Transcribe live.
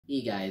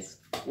Hey guys,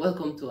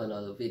 welcome to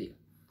another video.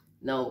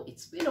 Now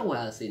it's been a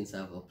while since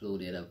I've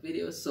uploaded a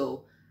video,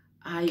 so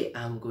I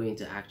am going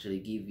to actually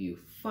give you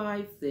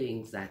 5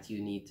 things that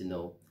you need to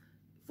know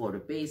for the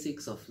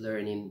basics of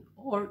learning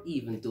or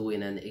even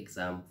doing an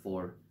exam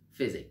for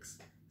physics.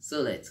 So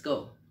let's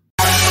go.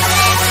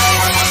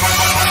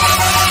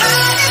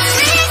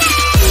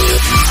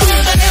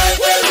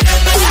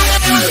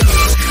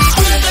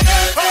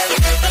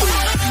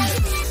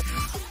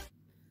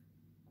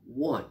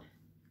 One.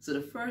 So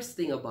the first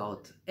thing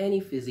about any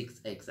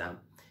physics exam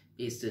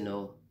is to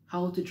know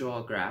how to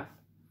draw a graph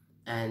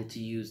and to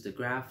use the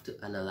graph to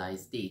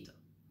analyze data,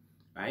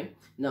 right?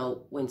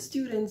 Now, when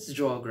students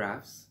draw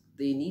graphs,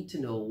 they need to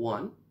know,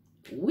 one,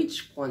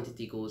 which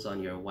quantity goes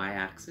on your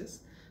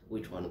y-axis,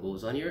 which one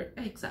goes on your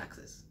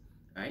x-axis,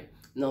 right?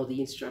 Now,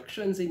 the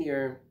instructions in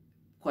your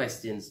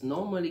questions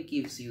normally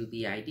gives you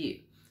the idea,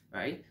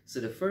 right? So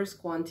the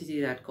first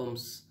quantity that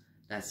comes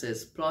that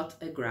says plot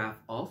a graph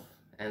of,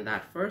 and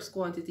that first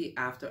quantity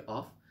after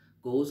of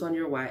goes on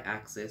your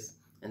y-axis,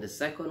 and the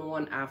second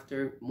one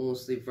after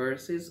mostly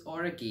versus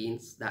or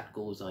against, that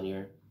goes on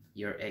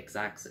your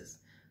x-axis.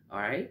 All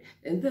right,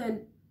 and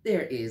then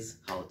there is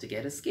how to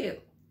get a scale,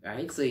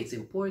 right? So it's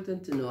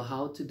important to know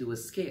how to do a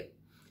scale.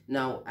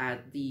 Now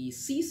at the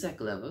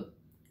CSEC level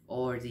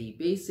or the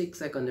basic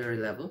secondary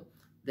level,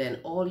 then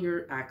all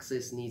your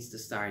axis needs to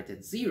start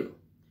at 0,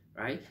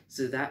 right?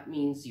 So that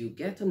means you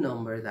get a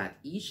number that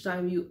each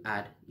time you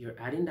add, you're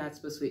adding that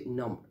specific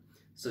number.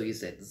 So you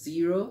set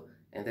 0,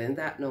 and then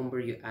that number,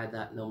 you add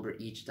that number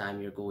each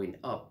time you're going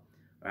up,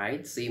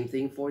 right? Same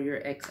thing for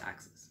your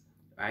x-axis,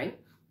 right?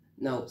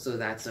 Now, so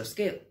that's our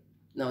scale.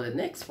 Now the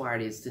next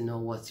part is to know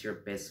what's your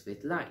best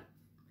fit line.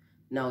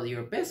 Now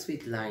your best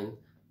fit line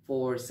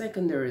for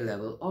secondary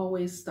level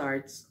always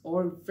starts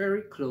or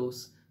very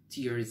close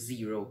to your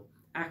 0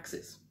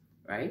 axis,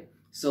 right?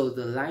 So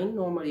the line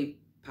normally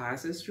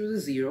passes through the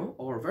 0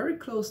 or very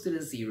close to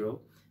the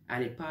 0,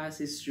 and it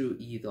passes through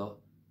either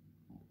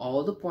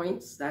all the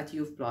points that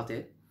you've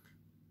plotted,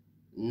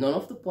 none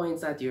of the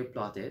points that you've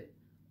plotted,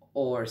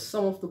 or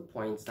some of the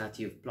points that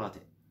you've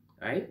plotted,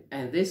 right?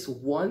 And this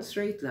one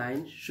straight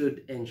line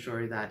should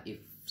ensure that if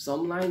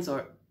some lines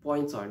or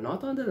points are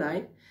not on the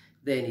line,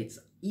 then it's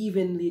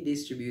evenly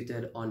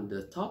distributed on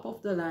the top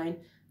of the line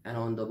and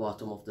on the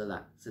bottom of the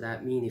line. So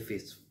that means if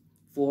it's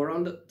 4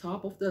 on the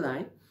top of the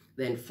line,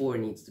 then 4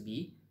 needs to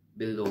be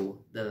below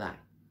the line.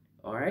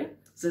 All right,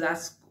 so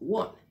that's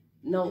 1.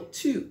 Now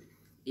 2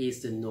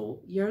 is to know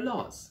your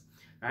laws,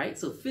 right?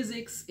 So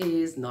physics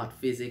is not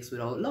physics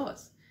without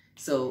laws.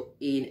 So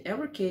in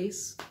our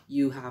case,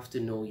 you have to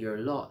know your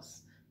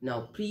laws.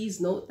 Now please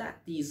note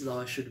that these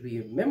laws should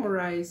be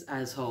memorized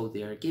as how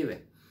they are given.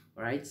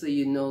 All right, so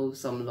you know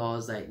some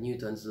laws like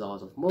Newton's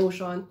laws of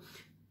motion,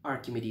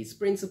 Archimedes'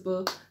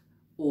 principle,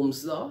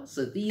 Ohm's law.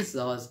 So these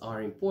laws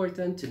are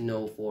important to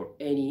know for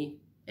any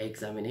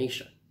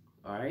examination.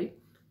 All right,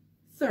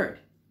 third,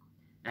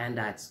 and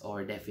that's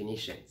our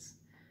definitions.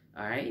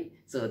 All right,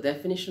 so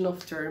definition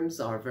of terms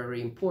are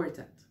very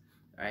important,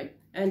 right?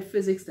 And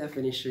physics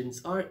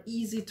definitions are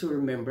easy to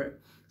remember.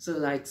 So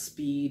like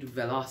speed,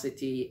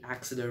 velocity,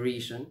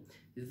 acceleration,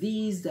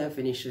 these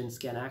definitions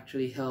can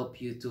actually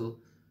help you to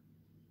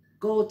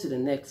go to the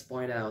next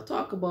point that I'll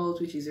talk about,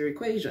 which is your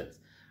equations,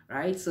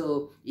 right?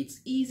 So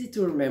it's easy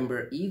to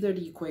remember either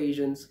the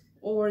equations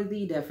or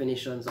the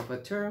definitions of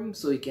a term,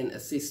 so it can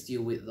assist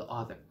you with the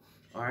other.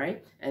 All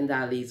right, and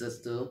that leads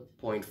us to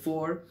point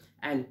 4,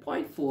 and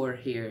point 4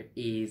 here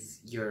is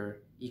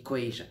your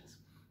equations,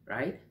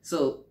 right?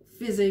 So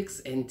physics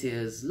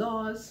entails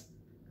laws,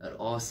 it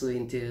also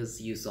entails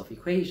use of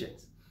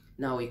equations.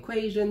 Now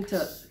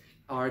equations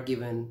are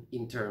given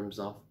in terms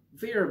of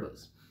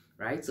variables,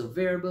 right? So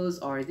variables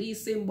are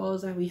these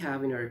symbols that we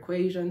have in our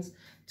equations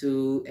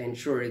to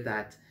ensure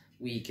that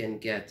we can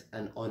get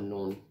an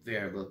unknown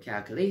variable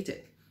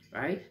calculated,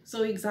 right?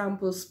 So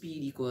example,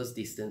 speed equals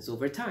distance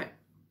over time,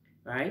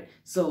 right?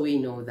 So we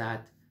know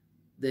that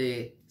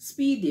the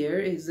speed there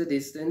is the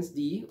distance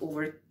d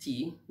over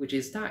t, which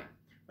is time,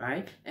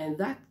 right? And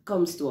that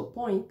comes to a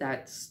point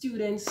that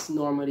students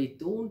normally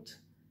don't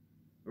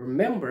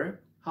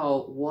remember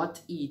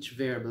what each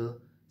variable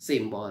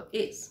symbol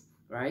is,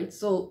 right?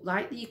 So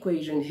like the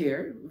equation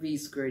here, v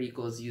squared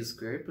equals u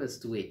squared plus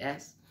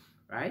 2as,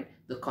 right?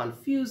 The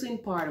confusing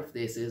part of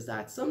this is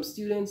that some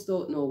students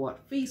don't know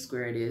what v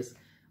squared is,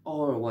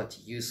 or what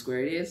u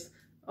squared is,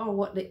 or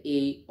what the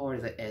a or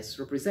the s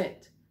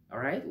represent. All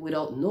right,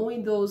 without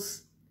knowing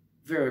those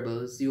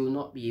variables, you will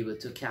not be able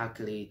to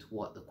calculate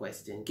what the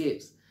question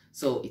gives.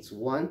 So it's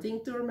one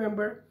thing to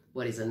remember,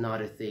 but it's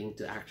another thing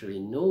to actually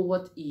know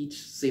what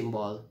each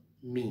symbol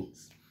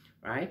means,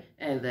 right?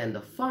 And then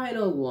the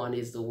final one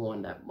is the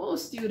one that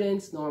most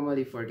students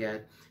normally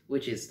forget,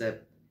 which is the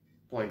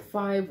point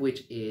 5,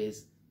 which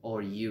is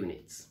our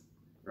units,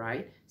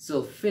 right?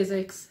 So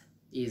physics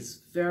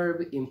is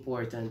very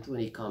important when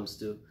it comes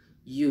to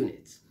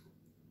units,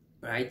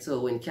 right?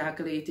 So when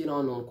calculating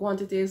unknown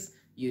quantities,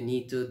 you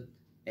need to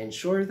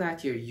ensure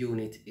that your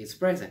unit is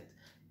present.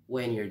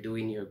 When you're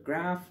doing your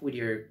graph with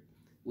your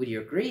with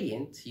your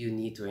gradient, you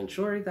need to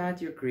ensure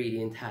that your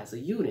gradient has a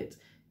unit.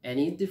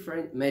 Any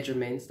different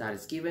measurements that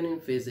is given in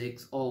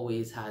physics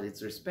always has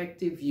its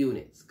respective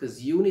units,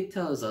 because unit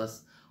tells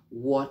us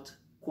what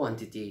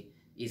quantity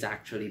is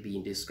actually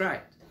being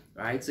described,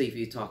 right? So if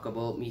you talk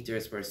about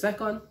meters per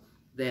second,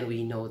 then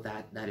we know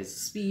that that is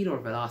speed or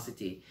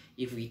velocity.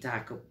 If we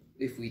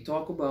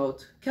talk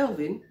about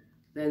Kelvin,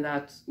 then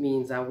that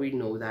means that we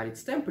know that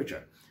it's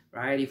temperature,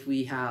 right? If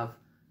we have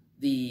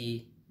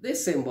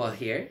this symbol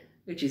here,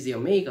 which is the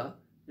omega,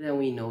 then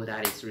we know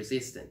that it's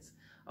resistance.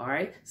 All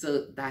right,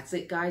 so that's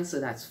it, guys. So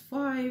that's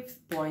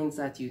 5 points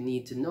that you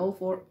need to know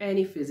for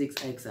any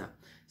physics exam.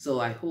 So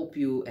I hope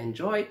you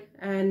enjoyed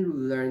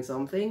and learned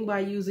something by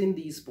using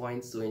these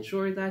points to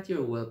ensure that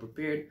you're well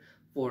prepared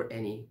for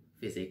any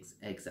physics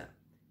exam.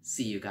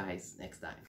 See you guys next time.